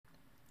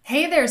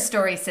Hey there,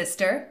 Story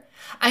Sister.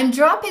 I'm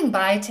dropping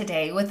by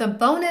today with a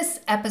bonus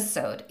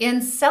episode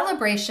in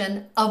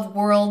celebration of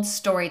World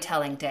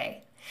Storytelling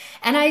Day.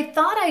 And I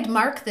thought I'd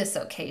mark this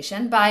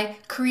occasion by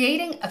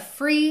creating a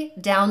free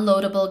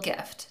downloadable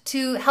gift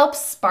to help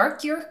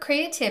spark your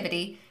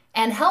creativity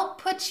and help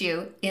put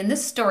you in the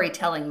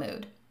storytelling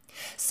mood.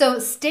 So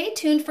stay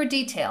tuned for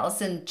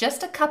details in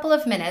just a couple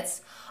of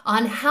minutes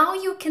on how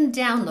you can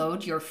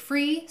download your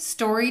free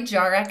Story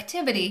Jar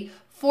activity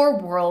for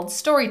World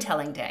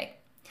Storytelling Day.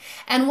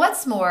 And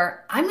what's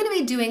more, I'm going to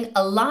be doing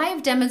a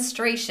live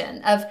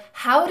demonstration of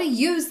how to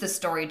use the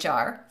Story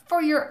Jar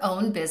for your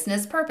own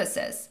business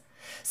purposes.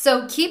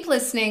 So keep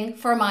listening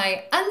for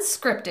my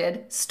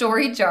unscripted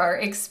Story Jar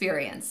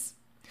experience.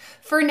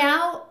 For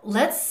now,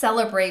 let's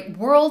celebrate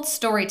World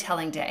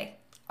Storytelling Day.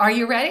 Are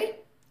you ready?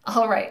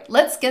 All right,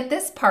 let's get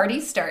this party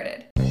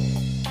started.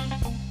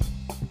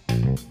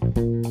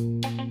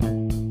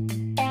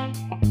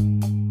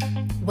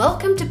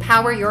 Welcome to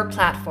Power Your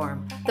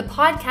Platform, the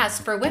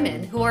podcast for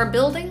women who are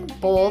building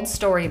bold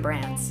story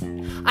brands.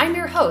 I'm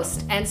your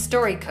host and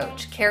story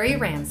coach, Carrie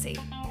Ramsey.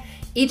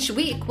 Each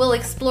week, we'll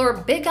explore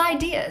big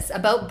ideas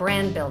about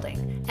brand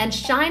building and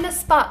shine a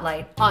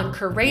spotlight on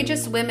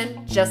courageous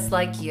women just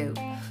like you,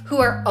 who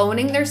are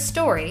owning their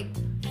story,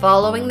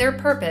 following their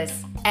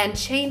purpose, and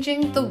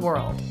changing the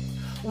world.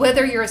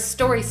 Whether you're a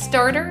story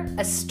starter,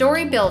 a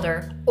story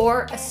builder,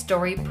 or a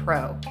story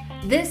pro,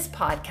 this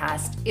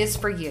podcast is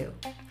for you.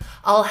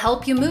 I'll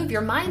help you move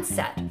your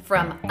mindset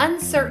from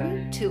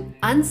uncertain to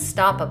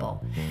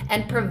unstoppable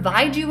and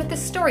provide you with the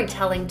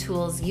storytelling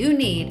tools you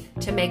need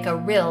to make a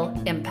real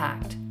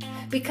impact.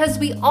 Because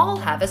we all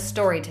have a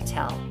story to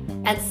tell,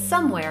 and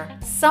somewhere,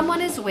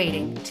 someone is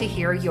waiting to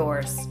hear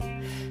yours.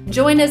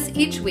 Join us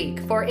each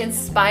week for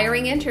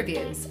inspiring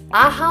interviews,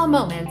 aha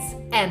moments,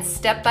 and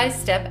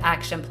step-by-step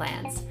action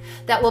plans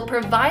that will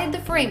provide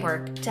the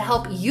framework to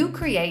help you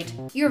create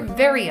your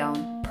very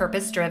own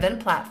purpose-driven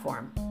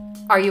platform.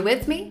 Are you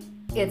with me?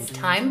 It's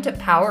time to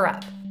power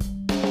up.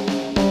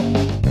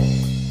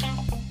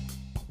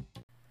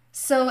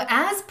 So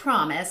as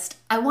promised,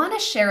 I want to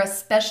share a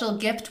special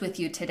gift with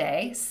you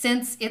today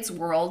since it's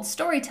World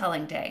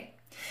Storytelling Day.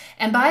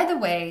 And by the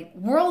way,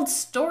 World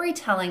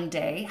Storytelling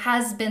Day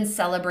has been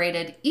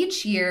celebrated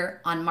each year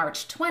on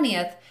March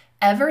 20th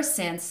ever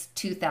since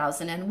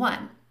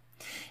 2001.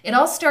 It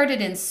all started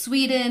in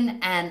Sweden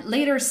and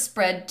later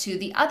spread to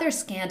the other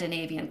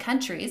Scandinavian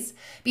countries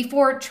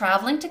before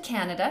traveling to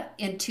Canada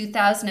in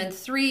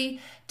 2003,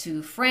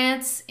 to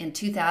France in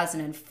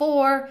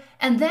 2004,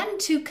 and then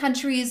to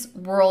countries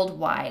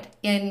worldwide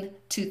in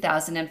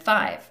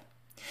 2005.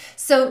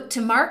 So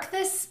to mark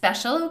this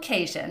special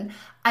occasion,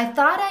 I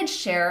thought I'd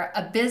share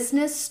a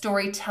business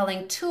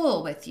storytelling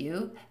tool with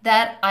you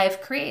that I've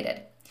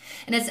created.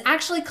 And it's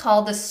actually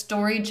called the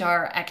Story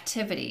Jar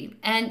Activity.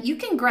 And you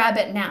can grab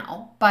it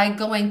now by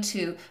going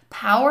to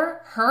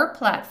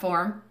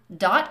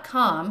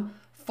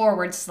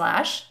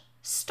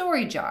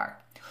powerherplatform.com/storyjar.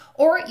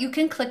 Or you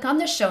can click on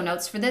the show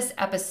notes for this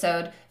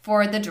episode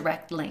for the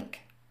direct link.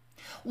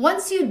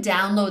 Once you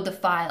download the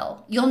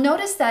file, you'll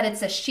notice that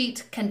it's a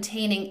sheet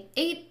containing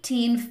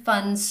 18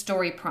 fun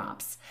story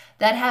prompts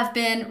that have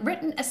been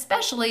written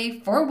especially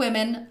for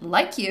women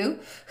like you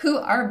who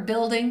are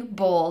building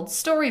bold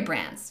story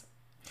brands.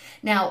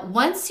 Now,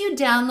 once you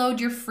download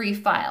your free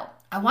file,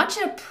 I want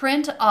you to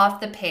print off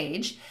the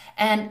page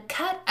and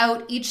cut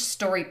out each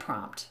story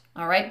prompt,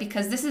 all right?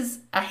 Because this is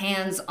a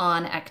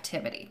hands-on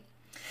activity.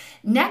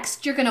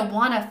 Next, you're going to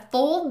want to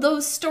fold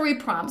those story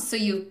prompts so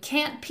you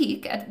can't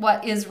peek at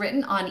what is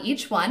written on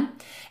each one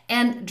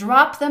and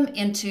drop them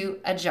into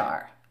a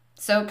jar.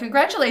 So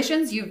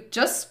congratulations, you've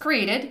just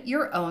created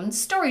your own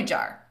story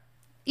jar.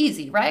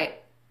 Easy,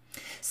 right?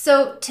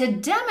 So to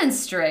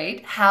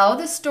demonstrate how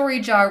the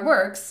story jar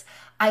works,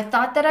 I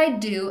thought that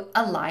I'd do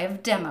a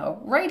live demo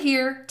right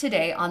here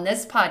today on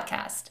this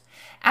podcast.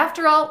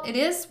 After all, it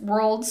is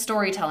World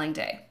Storytelling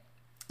Day.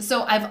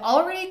 So I've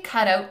already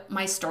cut out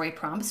my story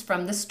prompts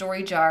from the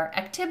Story Jar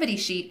activity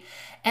sheet,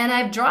 and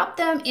I've dropped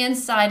them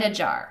inside a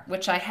jar,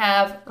 which I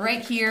have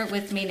right here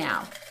with me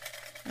now.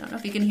 I don't know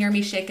if you can hear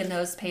me shaking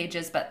those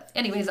pages, but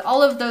anyways,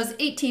 all of those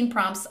 18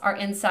 prompts are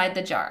inside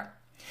the jar.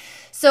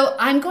 So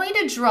I'm going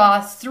to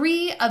draw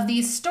 3 of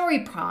these story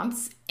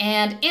prompts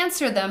and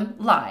answer them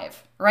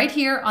live right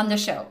here on the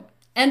show.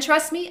 And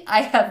trust me,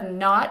 I have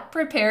not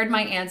prepared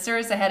my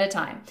answers ahead of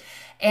time.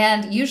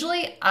 And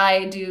usually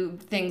I do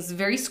things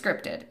very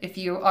scripted. If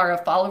you are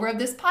a follower of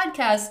this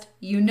podcast,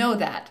 you know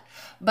that.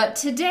 But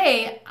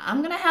today,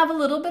 I'm going to have a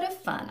little bit of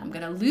fun. I'm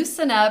going to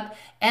loosen up,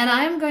 and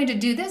I'm going to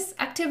do this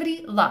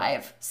activity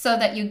live so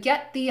that you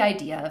get the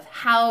idea of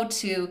how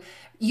to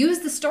use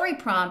the story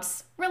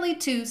prompts really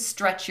to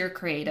stretch your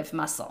creative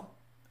muscle.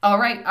 All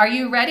right, are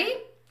you ready?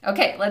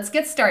 Okay, let's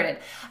get started.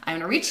 I'm going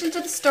to reach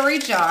into the story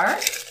jar,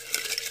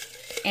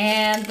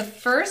 and the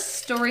first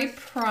story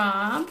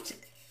prompt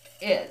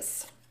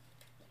is: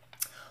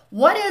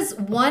 what is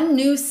one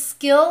new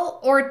skill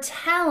or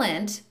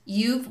talent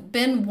you've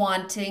been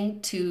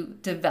wanting to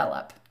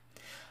develop?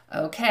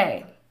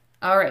 Okay,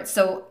 All right,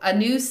 so a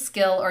new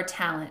skill or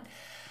talent.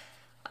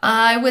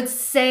 I would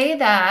say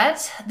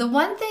that the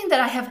one thing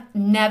that I have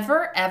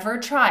never ever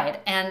tried,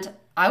 and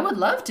I would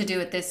love to do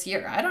it this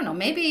year. I don't know,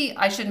 maybe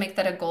I should make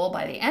that a goal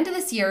by the end of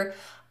this year.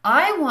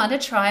 I want to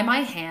try my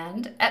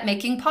hand at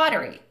making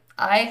pottery.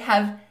 I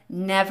have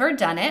never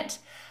done it.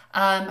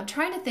 I'm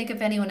trying to think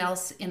if anyone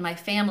else in my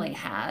family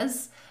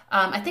has.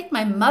 I think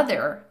my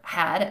mother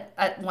had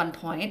at one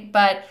point,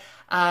 but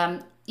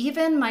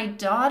even my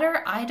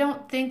daughter, I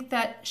don't think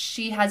that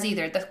she has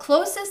either. The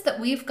closest that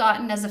we've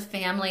gotten as a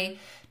family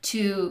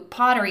to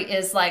pottery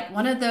is like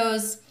one of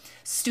those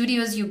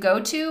studios you go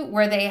to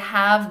where they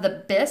have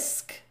the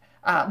bisque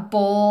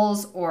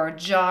bowls or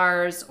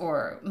jars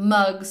or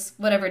mugs,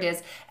 whatever it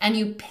is, and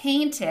you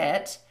paint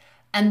it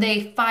and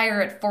they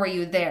fire it for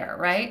you there,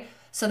 right?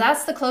 So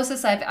that's the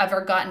closest I've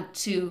ever gotten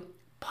to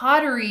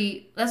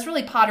pottery. That's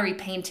really pottery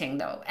painting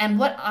though. And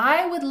what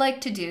I would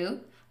like to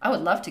do, I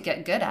would love to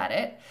get good at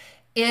it,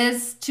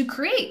 is to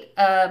create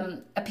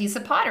a piece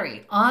of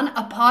pottery on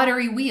a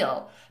pottery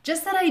wheel.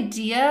 Just that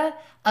idea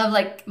of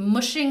like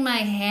mushing my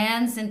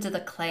hands into the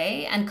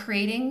clay and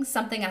creating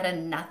something out of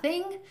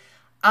nothing,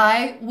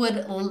 I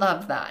would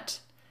love that.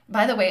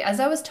 By the way, as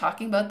I was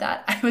talking about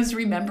that, I was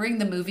remembering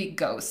the movie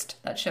Ghost.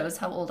 That shows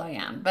how old I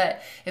am.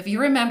 But if you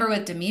remember,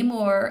 with Demi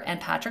Moore and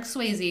Patrick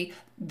Swayze,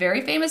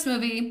 very famous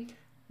movie,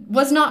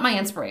 was not my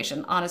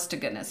inspiration, honest to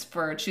goodness,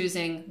 for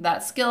choosing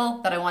that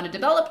skill that I want to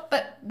develop.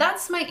 But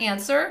that's my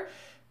answer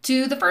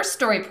to the first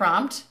story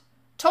prompt.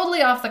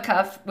 Totally off the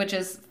cuff, which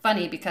is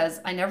funny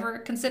because I never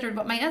considered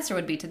what my answer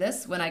would be to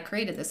this when I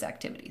created this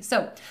activity.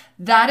 So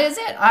that is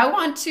it. I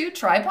want to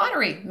try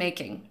pottery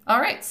making. All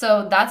right,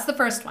 so that's the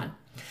first one.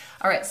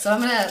 All right, so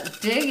I'm gonna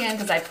dig in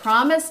because I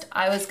promised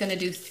I was gonna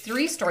do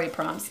 3 story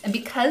prompts. And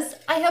because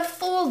I have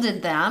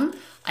folded them,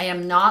 I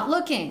am not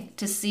looking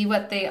to see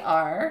what they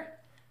are.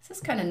 This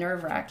is kind of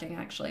nerve-wracking,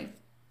 actually.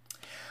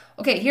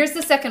 Okay, here's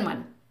the second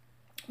one.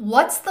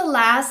 What's the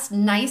last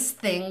nice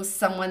thing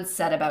someone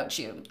said about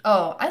you?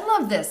 Oh, I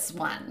love this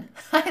one.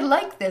 I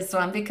like this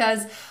one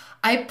because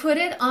I put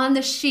it on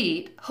the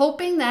sheet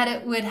hoping that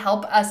it would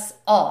help us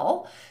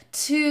all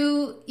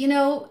to,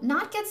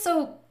 not get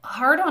so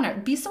hard on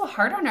it, be so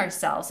hard on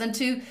ourselves, and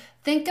to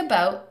think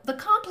about the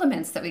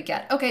compliments that we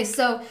get. Okay,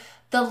 so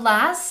the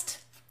last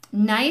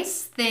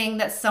nice thing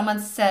that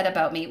someone said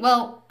about me.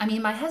 Well,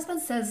 my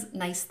husband says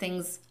nice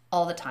things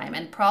all the time,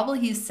 and probably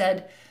he's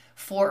said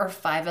 4 or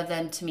 5 of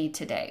them to me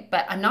today,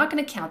 but I'm not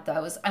going to count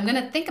those. I'm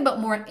going to think about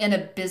more in a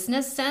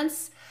business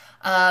sense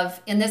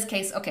of, in this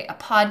case, okay, a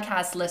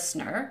podcast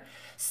listener.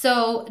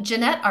 So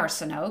Jeanette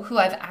Arsenault, who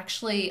I've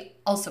actually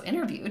also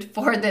interviewed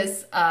for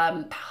this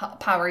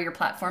Power Your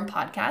Platform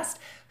podcast,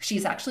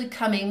 she's actually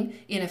coming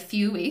in a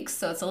few weeks,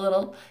 so it's a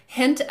little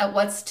hint at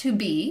what's to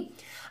be.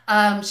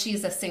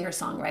 She's a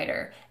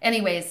singer-songwriter.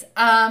 Anyways,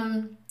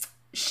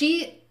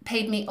 she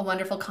paid me a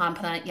wonderful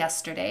compliment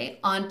yesterday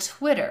on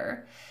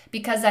Twitter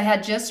because I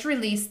had just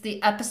released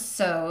the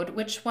episode.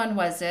 Which one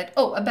was it?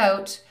 Oh,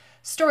 about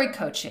story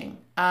coaching.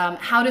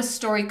 How does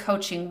story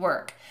coaching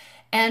work?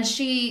 And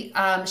she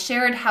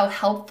shared how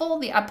helpful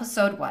the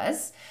episode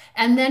was.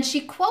 And then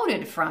she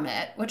quoted from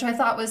it, which I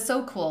thought was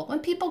so cool. When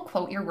people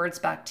quote your words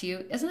back to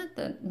you, isn't it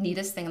the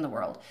neatest thing in the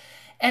world?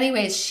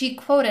 Anyways, she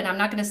quoted, I'm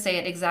not going to say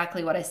it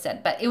exactly what I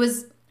said, but it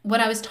was when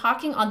I was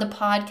talking on the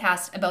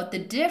podcast about the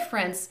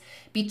difference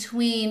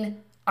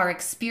between our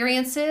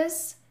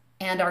experiences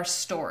and our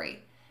story.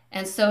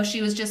 And so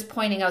she was just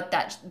pointing out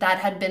that that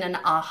had been an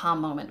aha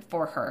moment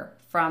for her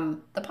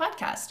from the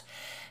podcast.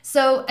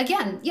 So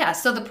again, yeah,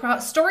 so the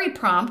story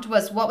prompt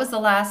was, what was the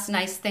last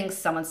nice thing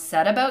someone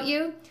said about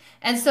you?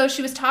 And so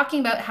she was talking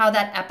about how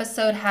that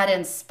episode had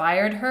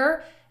inspired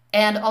her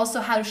and also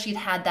how she'd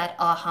had that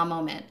aha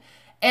moment.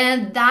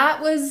 And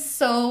that was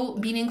so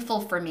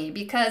meaningful for me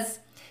because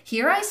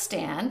here I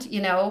stand,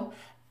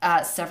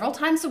 several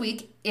times a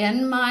week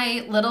in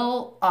my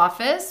little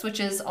office, which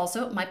is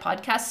also my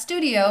podcast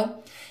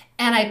studio,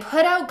 and I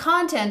put out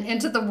content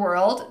into the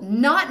world,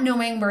 not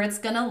knowing where it's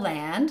going to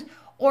land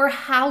or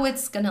how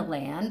it's going to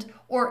land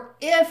or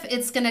if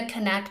it's going to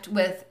connect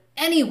with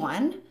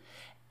anyone.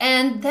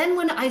 And then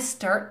when I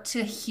start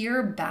to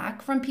hear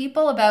back from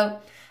people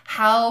about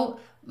how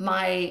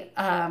my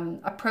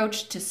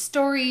approach to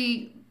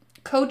story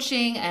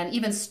coaching and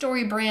even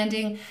story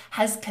branding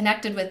has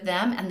connected with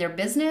them and their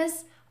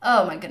business,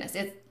 oh my goodness,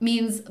 it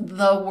means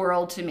the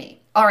world to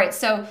me. All right,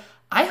 so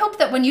I hope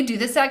that when you do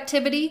this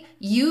activity,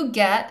 you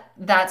get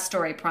that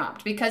story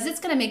prompt because it's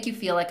going to make you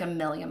feel like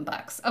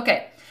 $1,000,000.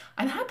 Okay,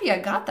 I'm happy I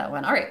got that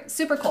one. All right,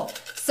 super cool.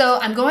 So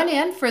I'm going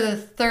in for the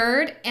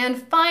third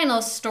and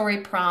final story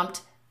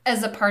prompt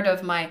as a part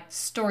of my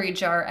story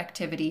jar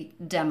activity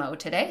demo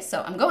today.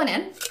 So I'm going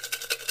in.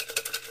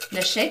 I'm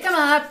going to shake them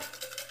up.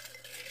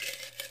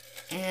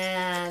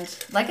 And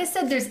like I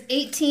said, there's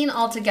 18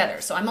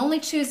 altogether. So I'm only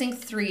choosing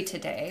 3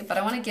 today, but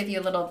I want to give you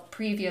a little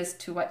preview as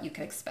to what you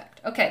can expect.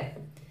 Okay,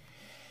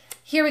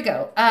 here we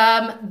go.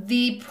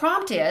 The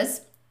prompt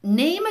is,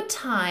 name a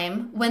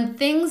time when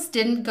things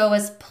didn't go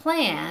as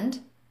planned,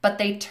 but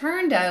they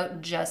turned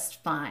out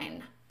just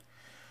fine.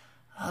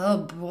 Oh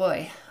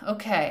boy.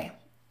 Okay.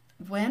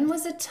 When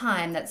was a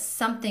time that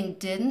something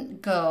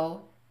didn't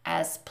go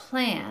as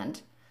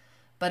planned,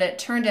 but it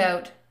turned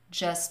out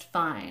just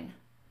fine?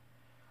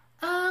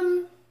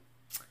 Um,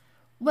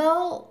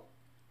 well,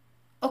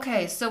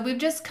 okay, so we've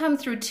just come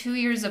through 2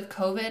 years of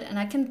COVID, and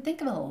I can think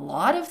of a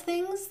lot of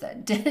things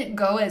that didn't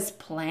go as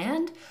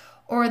planned,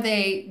 or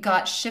they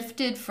got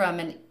shifted from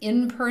an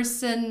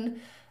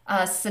in-person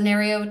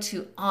scenario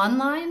to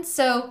online.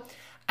 So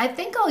I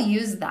think I'll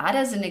use that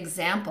as an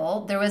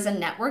example. There was a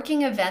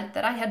networking event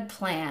that I had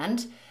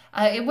planned.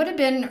 It would have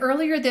been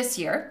earlier this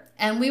year,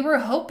 and we were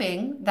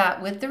hoping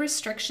that with the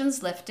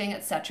restrictions lifting,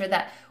 etc.,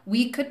 that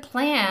we could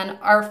plan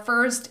our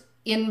first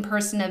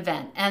in-person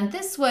event. And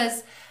this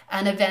was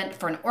an event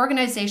for an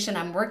organization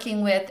I'm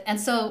working with. And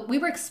so we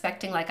were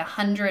expecting like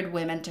 100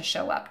 women to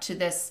show up to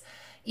this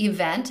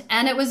event,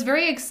 and it was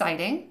very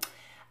exciting.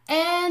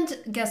 And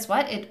guess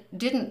what? It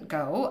didn't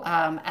go.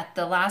 At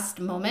the last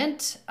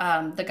moment,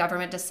 the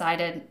government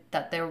decided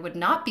that there would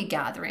not be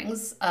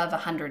gatherings of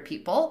 100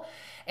 people.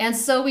 And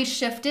so we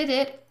shifted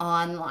it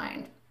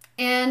online.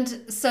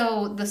 And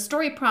so the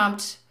story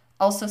prompt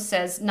also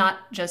says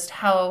not just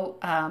how,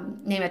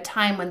 name a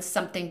time when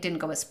something didn't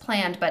go as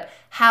planned, but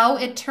how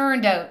it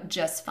turned out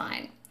just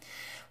fine.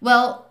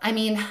 Well, I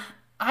mean,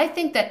 I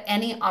think that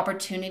any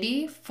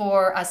opportunity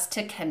for us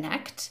to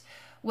connect,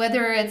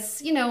 whether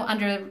it's,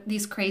 under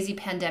these crazy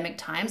pandemic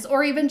times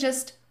or even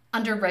just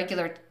under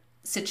regular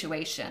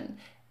situation,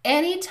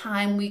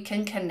 anytime we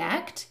can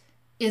connect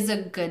is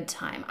a good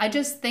time. I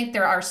just think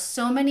there are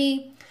so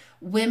many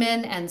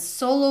women and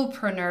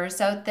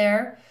solopreneurs out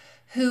there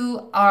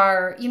who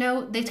are,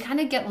 they kind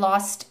of get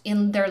lost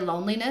in their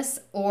loneliness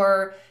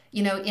or,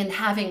 in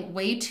having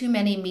way too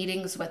many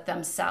meetings with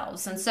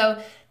themselves. And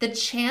so the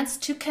chance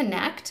to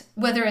connect,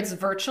 whether it's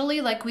virtually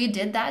like we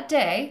did that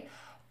day,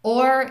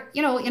 or,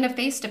 in a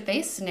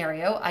face-to-face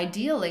scenario,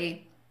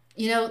 ideally,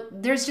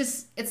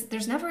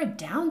 there's never a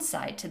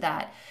downside to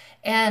that.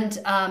 And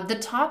the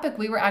topic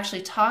we were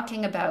actually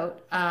talking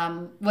about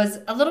was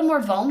a little more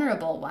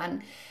vulnerable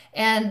one.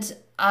 And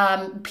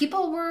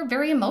people were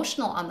very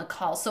emotional on the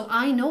call. So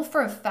I know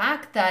for a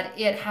fact that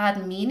it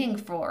had meaning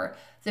for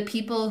the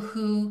people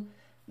who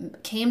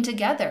came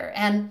together.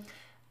 And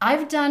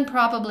I've done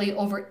probably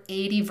over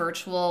 80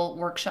 virtual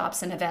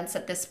workshops and events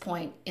at this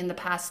point in the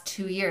past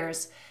 2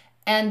 years.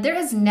 And there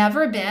has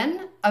never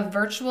been a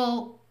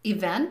virtual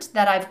event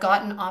that I've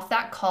gotten off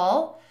that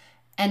call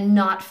and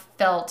not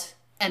felt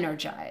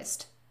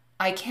energized.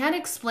 I can't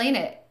explain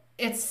it.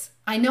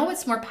 I know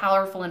it's more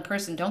powerful in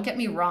person. Don't get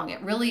me wrong. It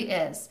really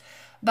is.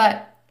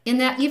 But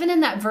even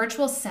in that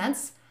virtual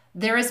sense,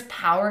 there is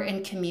power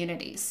in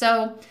community.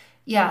 So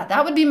yeah,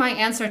 that would be my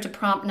answer to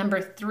prompt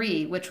number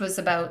 3, which was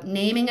about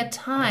naming a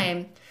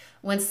time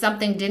when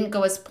something didn't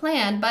go as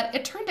planned, but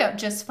it turned out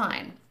just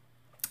fine.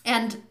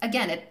 And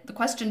again, the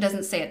question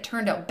doesn't say it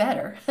turned out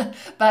better,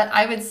 but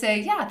I would say,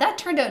 yeah, that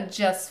turned out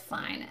just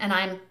fine. And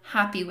I'm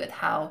happy with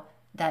how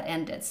that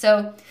ended.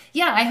 So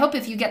yeah, I hope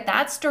if you get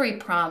that story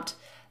prompt,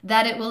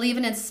 that it will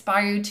even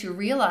inspire you to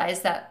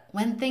realize that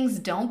when things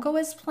don't go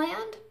as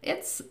planned,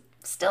 it's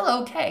still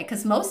okay,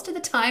 because most of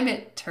the time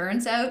it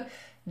turns out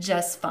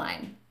just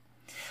fine.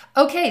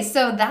 Okay,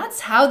 so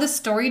that's how the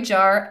story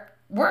jar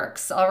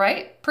works, all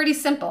right? Pretty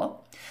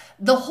simple.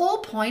 The whole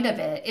point of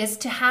it is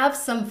to have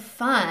some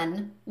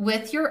fun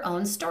with your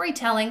own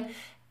storytelling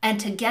and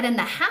to get in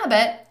the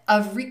habit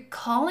of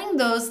recalling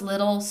those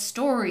little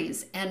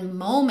stories and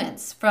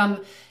moments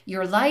from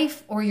your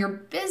life or your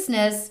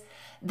business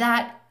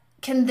that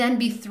can then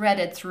be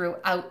threaded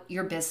throughout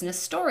your business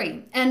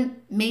story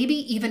and maybe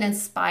even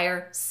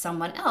inspire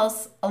someone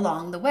else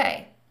along the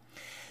way.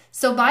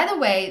 So by the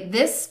way,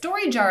 this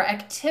story jar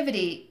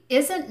activity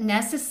isn't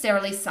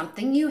necessarily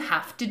something you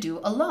have to do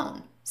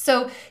alone.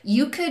 So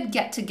you could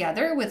get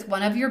together with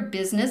one of your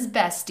business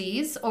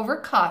besties over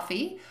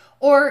coffee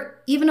or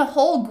even a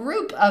whole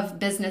group of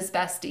business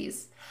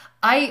besties.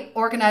 I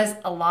organize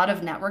a lot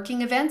of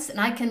networking events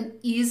and I can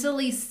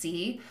easily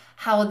see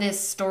how this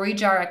story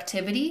jar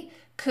activity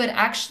could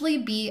actually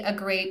be a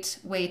great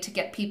way to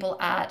get people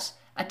at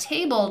a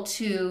table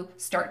to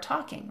start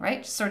talking,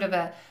 right? Sort of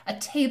a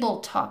table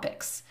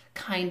topics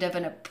kind of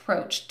an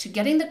approach to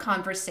getting the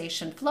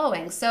conversation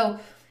flowing. So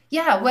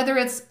yeah, whether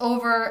it's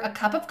over a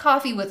cup of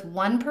coffee with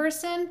one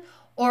person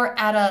or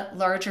at a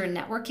larger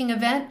networking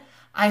event,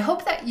 I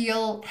hope that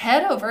you'll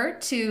head over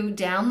to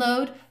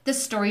download the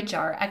Story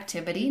Jar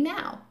activity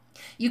now.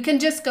 You can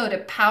just go to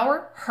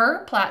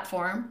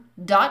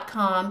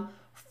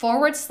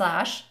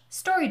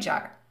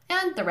powerherplatform.com/storyjar,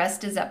 and the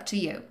rest is up to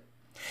you.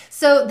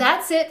 So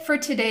that's it for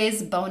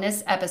today's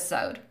bonus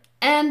episode,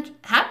 and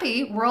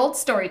happy World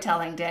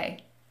Storytelling Day.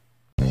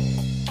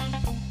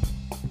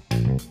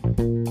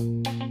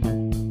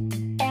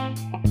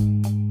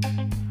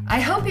 I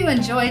hope you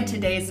enjoyed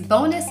today's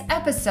bonus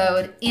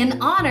episode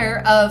in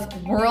honor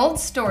of World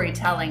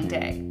Storytelling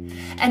Day.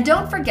 And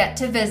don't forget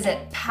to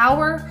visit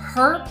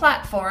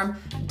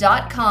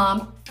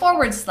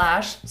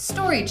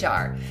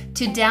powerherplatform.com/storyjar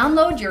to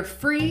download your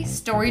free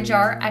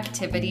Storyjar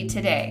activity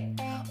today.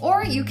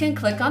 or you can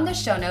click on the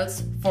show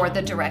notes for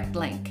the direct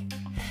link.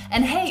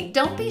 And hey,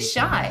 don't be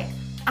shy.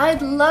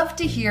 I'd love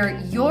to hear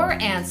your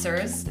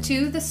answers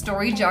to the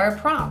Story Jar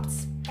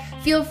prompts.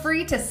 Feel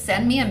free to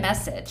send me a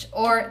message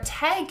or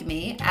tag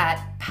me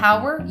at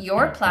Power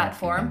Your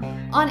Platform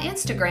on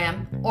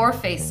Instagram or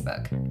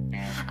Facebook.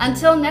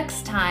 Until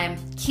next time,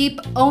 keep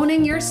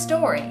owning your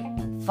story,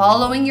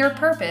 following your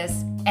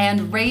purpose,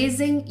 and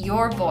raising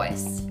your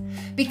voice,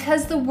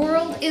 because the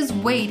world is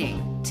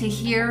waiting to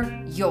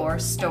hear your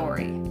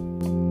story.